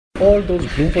all those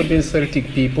Bloemfontein Celtic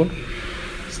people,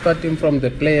 starting from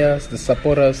the players, the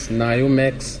supporters,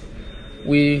 Max,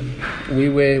 we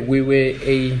were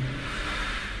a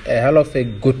hell of a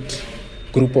good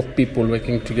group of people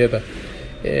working together,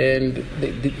 and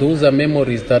those are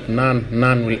memories that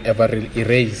none will ever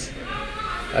erase.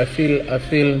 I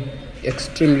feel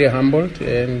extremely humbled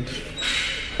and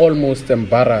almost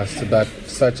embarrassed that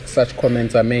such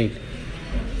comments are made.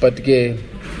 But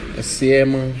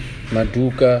Seema,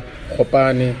 Maduka,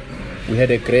 Khopane, we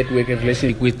had a great working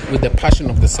relationship with the passion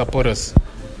of the supporters,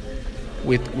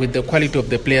 with the quality of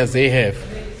the players they have.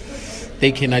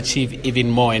 They can achieve even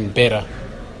more and better.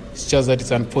 It's just that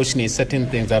it's unfortunate certain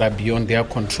things that are beyond their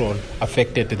control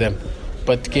affected them.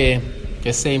 But the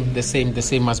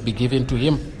same must be given to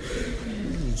him.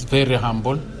 He's very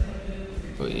humble,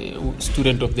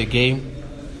 student of the game,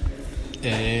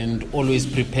 and always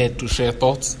prepared to share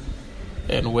thoughts.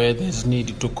 And where there's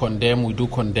need to condemn, we do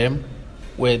condemn.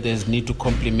 Where there's need to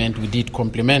compliment, we did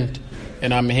compliment.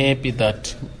 And I'm happy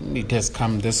that it has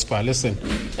come this far. Listen,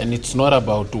 and it's not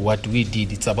about what we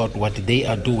did, it's about what they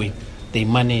are doing. They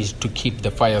managed to keep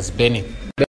the fires burning.